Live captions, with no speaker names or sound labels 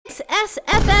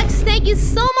FX, thank you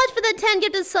so much for the 10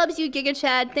 gifted subs, you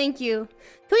gigachad. Thank you.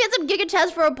 Can we get some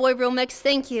gigachads for our boy Real Mix?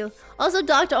 Thank you. Also,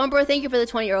 Dr. Umbro, thank you for the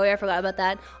 20 earlier. I forgot about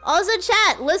that. Also,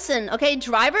 chat, listen, okay?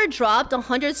 Driver dropped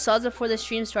 100 subs before the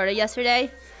stream started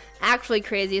yesterday. Actually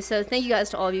crazy. So thank you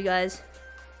guys to all of you guys.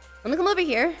 Let me come over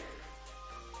here. Is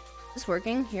this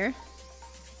working? Here.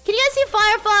 Can you guys see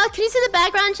Firefox? Can you see the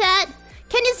background, chat?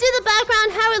 Can you see the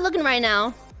background? How are we looking right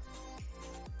now?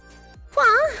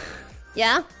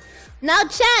 Yeah. Now,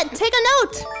 chat, take a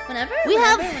note. We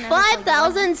have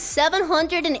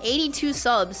 5,782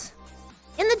 subs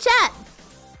in the chat.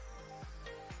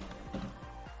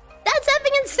 That's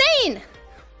effing insane.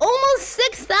 Almost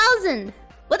 6,000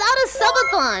 without a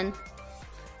subathon.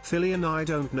 Filian, I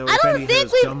don't know if JimmyHere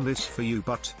has done this for you,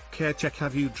 but care check,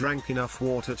 have you drank enough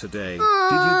water today? Did you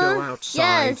go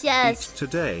outside? Yes. Eat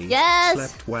today? Yes.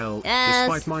 Slept well? Yes.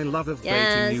 Despite my love of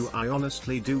baiting you, I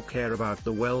honestly do care about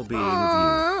the well-being of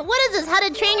you. What is this? How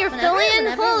to train your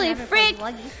Filian? Holy frick.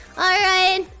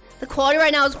 Alright. The quality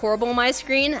right now is horrible on my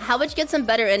screen. How about you get some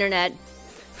better internet?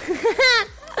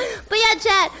 But yeah,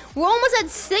 chat, we're almost at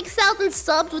 6,000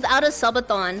 subs without a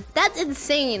subathon. That's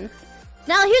insane.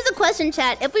 Now, here's a question,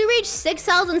 chat. If we reach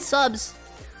 6,000 subs,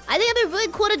 I think it'd be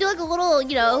really cool to do like a little,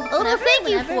 you know, a little thank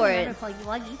you for it.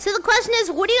 So the question is,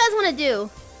 what do you guys want to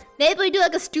do? Maybe we do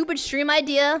like a stupid stream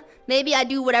idea. Maybe I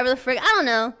do whatever the frick. I don't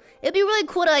know. It'd be really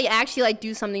cool to like actually like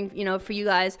do something, you know, for you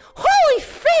guys. Holy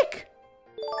frick!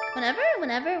 Whenever,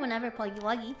 Pluggy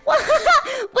Wuggy. Wait,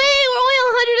 we're only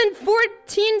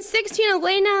 114, 16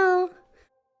 away now.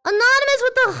 Anonymous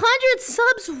with 100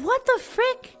 subs. What the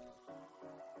frick?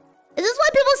 Is this why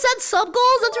people set sub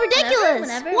goals? That's ridiculous.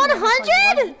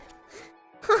 100?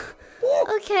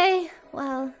 Okay.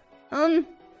 Wow. Well,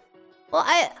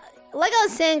 like I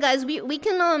was saying, guys, we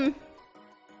can do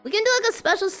like a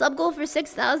special sub goal for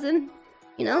 6,000.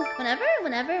 You know. Whenever.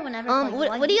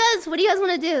 What do you guys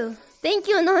want to do? Thank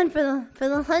you, Anon, for the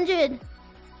 100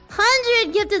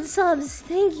 gifted subs.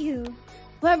 Thank you.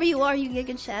 Whoever you are, you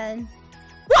gigachad.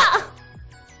 Wah!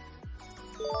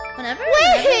 Whenever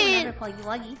Pluggy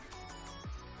Wuggy.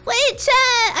 Wait,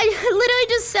 chat! I literally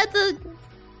just set the...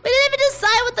 We didn't even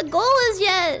decide what the goal is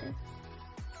yet!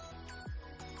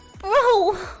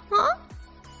 Bro! Huh?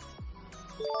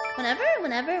 Whenever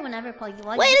Pluggy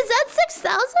Wuggy. Wait, is that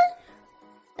 6,000?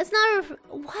 It's not...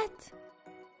 What?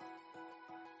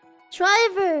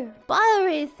 Driver!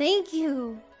 Bioray, thank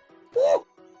you!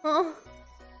 Oh.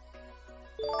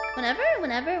 Whenever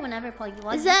Pluggy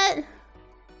Wuggy. Is that...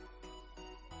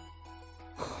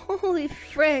 Holy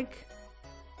frick.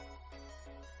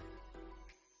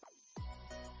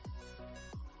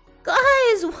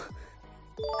 Guys!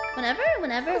 Whenever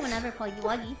Pluggy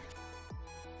Wuggy.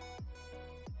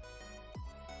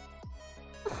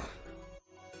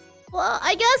 Well,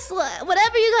 I guess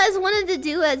whatever you guys wanted to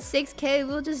do at 6K,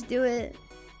 we'll just do it.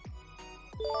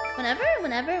 Whenever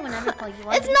Pluggy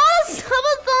Wuggy. It's not a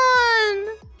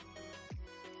subathon!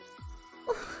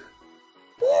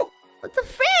 What the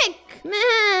frick,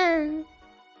 man?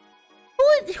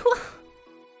 Thank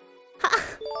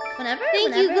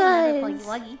you guys. Pluggy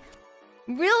Wuggy.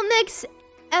 Real Mix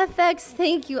FX,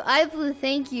 thank you. iBlue,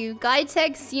 thank you. Guy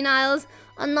Tech Seniles.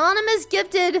 Anonymous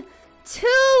gifted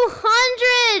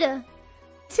 200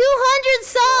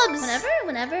 subs.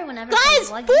 Whenever. Guys,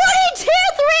 42-3.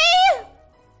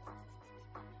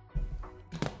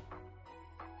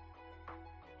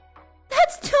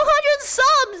 That's 200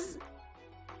 subs.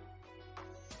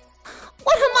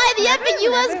 What am I, the epic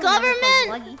US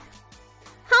government?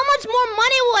 How much more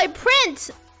money will I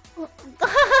print?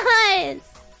 Guys!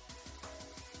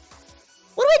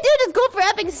 What do I do? Just go for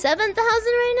epic 7,000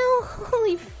 right now?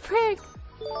 Holy frick.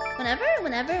 Whenever.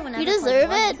 You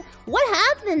deserve it? What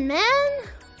happened, man?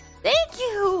 Thank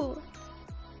you!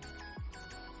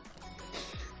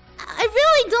 I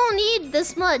really don't need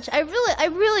this much. I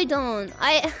really don't.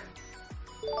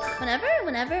 Whenever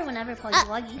Pluggy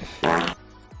Wuggy.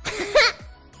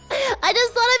 I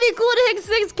just thought it'd be cool to hit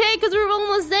 6K because we're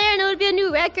almost there and it would be a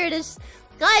new record.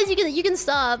 Guys, you can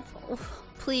stop.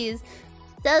 Please.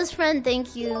 Des friend,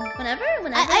 thank you.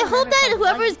 I hope that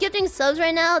whoever is gifting subs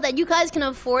right now, that you guys can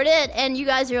afford it and you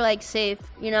guys are like safe,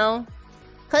 you know?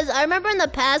 Because I remember in the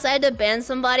past I had to ban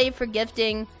somebody for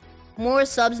gifting more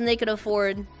subs than they could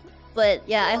afford. But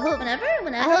yeah, I hope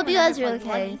you guys are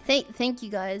okay. Thank you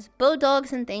guys. Bo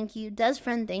Dogson, thank you. Des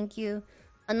friend, thank you.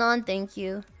 Anon, thank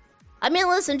you. I mean,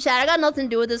 listen, chat, I got nothing to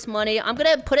do with this money. I'm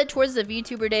gonna put it towards the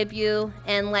VTuber debut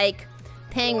and like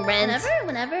paying rent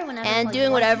and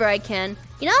doing whatever I can.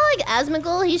 You know, like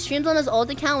Asmongold, he streams on his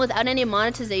old account without any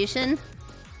monetization.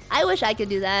 I wish I could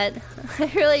do that. I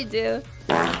really do.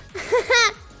 I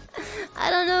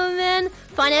don't know, man.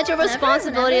 Financial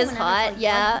responsibility is hot.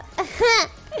 Yeah.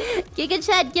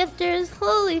 Gigachad gifters.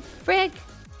 Holy frick.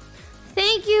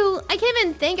 Thank you. I can't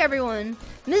even thank everyone.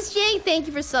 Miss Jang, thank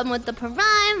you for subbing with the Prime.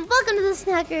 Welcome to the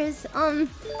Snackers.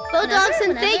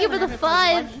 Bodogson, thank you for the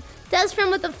 5.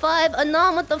 Desfriend with the 5.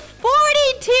 Anon with the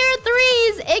 40 tier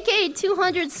 3s, aka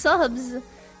 200 subs.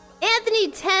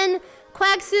 Anthony 10.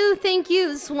 Quaxu, thank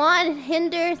you. Swan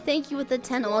Hinder, thank you with the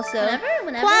 10 also.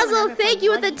 Quazzle, thank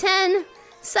you with the 10.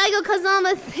 Psycho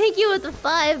Kazama, thank you with the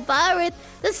 5. Byrith,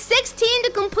 the 16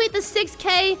 to complete the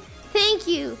 6K. Thank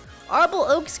you. Arbol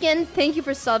Oakskin, thank you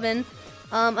for subbing.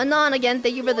 Anon again,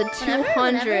 thank you for the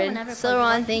 200.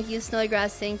 Sauron, thank you.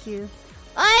 Snowgrass, thank you.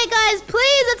 Alright guys,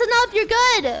 please, that's enough. You're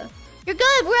good. You're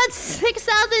good. We're at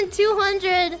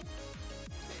 6,200.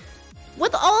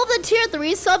 With all the tier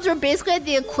 3 subs, we're basically at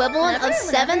the equivalent of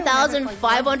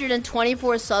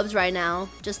 7,524 subs right now.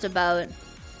 Just about.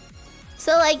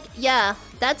 So like, yeah,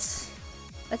 that's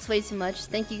way too much.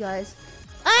 Thank you guys.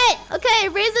 Alright, okay,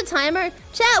 raise the timer.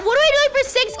 Chat, what are we doing for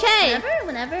 6K?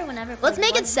 Whenever. Let's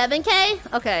make it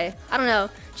 7K? Okay, I don't know.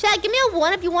 Chat, give me a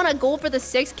 1 if you want a goal for the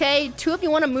 6K, 2 if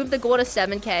you want to move the goal to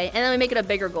 7K, and then we make it a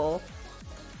bigger goal.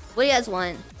 What do you guys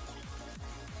want?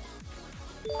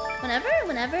 Whenever,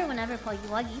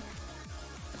 Poggy.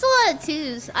 That's a lot of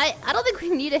 2s. I don't think we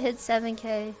need to hit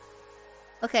 7K.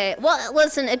 Okay, well,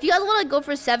 listen, if you guys want to go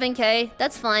for 7K,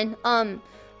 that's fine.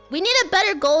 We need a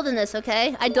better goal than this,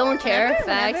 okay? I don't care.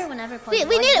 Facts. We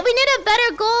need a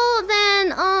better goal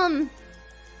than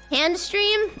hand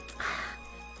stream.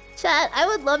 Chat, I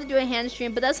would love to do a hand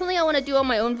stream, but that's something I want to do on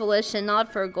my own volition,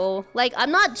 not for a goal. Like,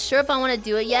 I'm not sure if I want to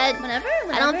do it yet.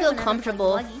 I don't feel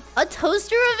comfortable. A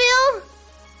toaster reveal?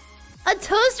 A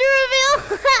toaster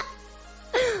reveal?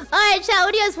 Alright, chat,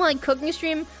 what do you guys want? Cooking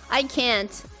stream? I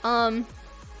can't.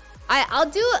 I'll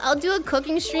do a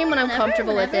cooking stream when I'm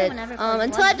comfortable with it.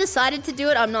 Until I've decided to do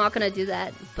it, I'm not gonna do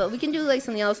that. But we can do like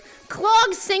something else.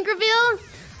 Clog sink reveal?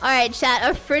 Alright, chat,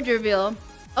 a fridge reveal.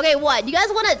 Okay, what? You guys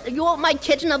want my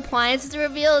kitchen appliances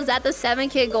reveal? Is that the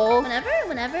 7K goal? Whenever.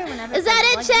 Is that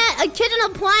it, chat? A kitchen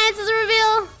appliances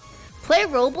reveal? Play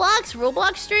Roblox?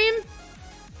 Roblox stream?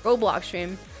 Roblox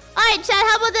stream. Alright, chat,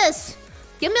 how about this?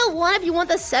 Give me a 1 if you want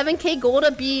the 7K goal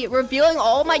to be revealing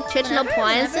all my kitchen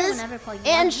appliances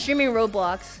and streaming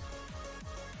Roblox.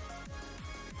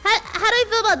 How do you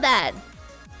feel about that?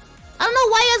 I don't know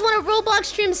why you guys want a Roblox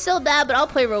stream so bad, but I'll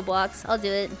play Roblox. I'll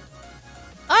do it.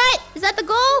 Alright, is that the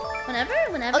goal? Whenever.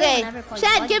 Okay,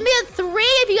 chat, give me a 3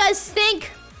 if you guys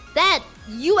think that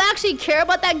you actually care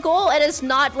about that goal and it's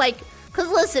not like... Because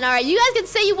listen, alright, you guys can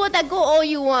say you want that goal all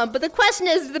you want, but the question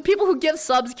is, do the people who give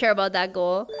subs care about that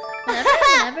goal?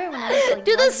 Whenever.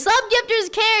 Do the sub gifters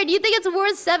care? Do you think it's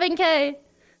worth 7K?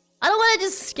 I don't want to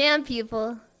just scam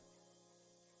people.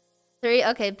 3?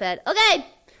 Okay, bet. Okay,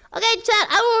 chat,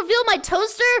 I will reveal my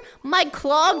toaster, my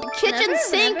clogged kitchen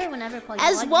sink,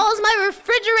 as well as my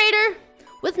refrigerator,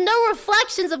 with no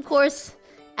reflections, of course,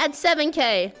 at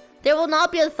 7K. There will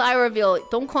not be a thigh reveal.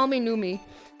 Don't call me Numi.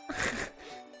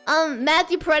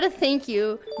 Matthew Peretta, thank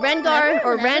you. Rengar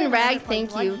or Renrag,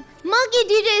 thank you. Monkey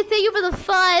DJ, thank you for the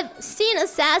 5. Scene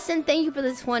Assassin, thank you for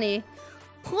the 20.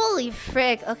 Holy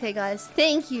frick. Okay, guys,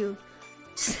 thank you.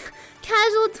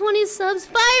 Casual 20 subs.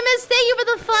 Fire Mist, thank you for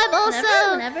the 5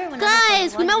 also.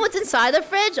 Guys, we know what's inside the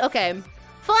fridge? Okay.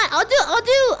 Fine,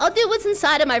 I'll do what's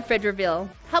inside of my fridge reveal.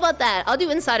 How about that? I'll do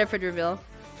inside a fridge reveal.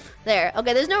 There.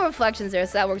 Okay, there's no reflections there,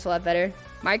 so that works a lot better.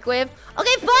 Microwave.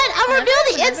 Okay, fine. I'll reveal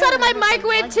the inside of my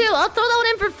microwave too. I'll throw that one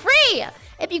in for free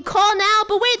if you call now.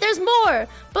 But wait, there's more.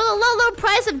 For the low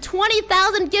price of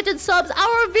 20,000 gifted subs,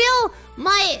 I'll reveal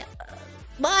my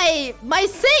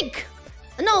sink.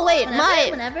 No, wait,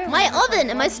 my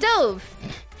oven and my stove.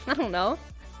 I don't know.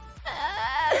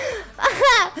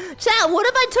 Chat, what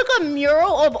if I took a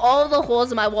mural of all the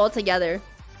holes in my wall together?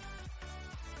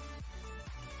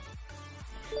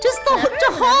 Just the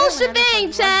whole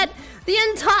shebang, chat. The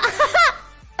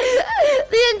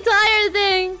entire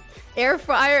thing. Air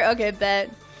fryer. Okay, bet.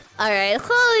 All right.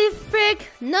 Holy frick.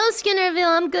 No skin reveal.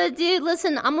 I'm good, dude.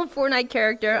 Listen, I'm a Fortnite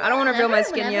character. I don't want to reveal my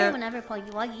skin yet.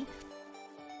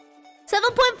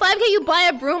 7.5K. You buy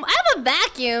a broom. I have a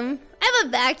vacuum.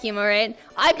 All right.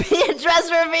 IP address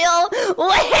reveal.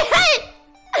 Wait.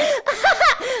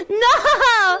 No.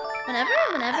 Whenever.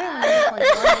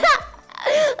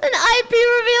 An IP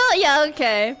reveal? Yeah,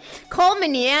 okay. Call me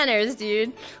Neanners,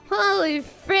 dude. Holy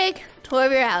frick. Tour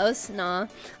of your house. Nah.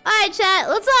 Alright, chat.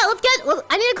 Let's get...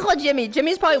 I need to call Jimmy.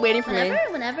 Jimmy's probably waiting for me.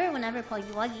 Whenever,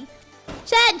 Poggy.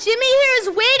 Chat, JimmyHere is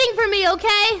waiting for me,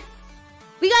 okay?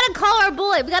 We gotta call our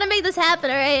boy. We gotta make this happen,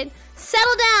 alright?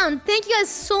 Settle down. Thank you guys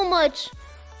so much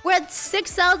We're at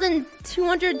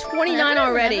 6,229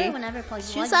 already. Whenever Paul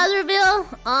Shoe size reveal?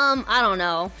 I don't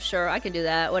know. Sure, I can do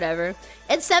that. Whatever.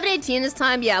 It's 7:18 this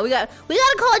time. Yeah, we gotta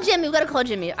call Jimmy. We gotta call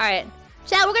Jimmy. All right,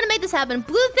 chat. We're gonna make this happen.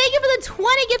 Blue, thank you for the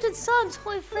 20 gifted subs.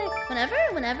 Holy frick. Whenever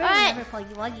Paul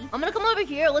Wuggy. I'm gonna come over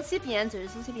here. Let's see if he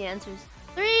answers.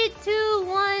 3, 2,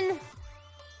 1.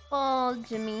 Call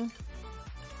Jimmy.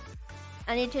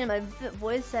 I need to change my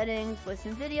voice settings, voice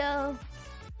and video.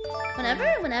 Whenever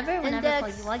Paul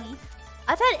Wuggy.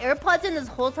 I've had AirPods in this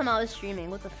whole time I was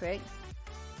streaming. What the frick?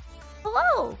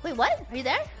 Hello. Wait, what? Are you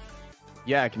there?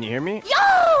 Yeah, can you hear me?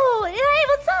 Yo! Hey,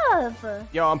 what's up?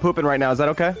 Yo, I'm pooping right now. Is that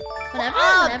okay?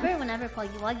 Whenever Paul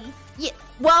Wuggy. Yeah.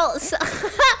 Well, so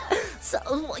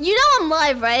you know I'm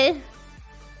live, right?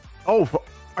 Oh,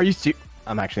 are you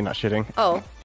I'm actually not shitting. Oh.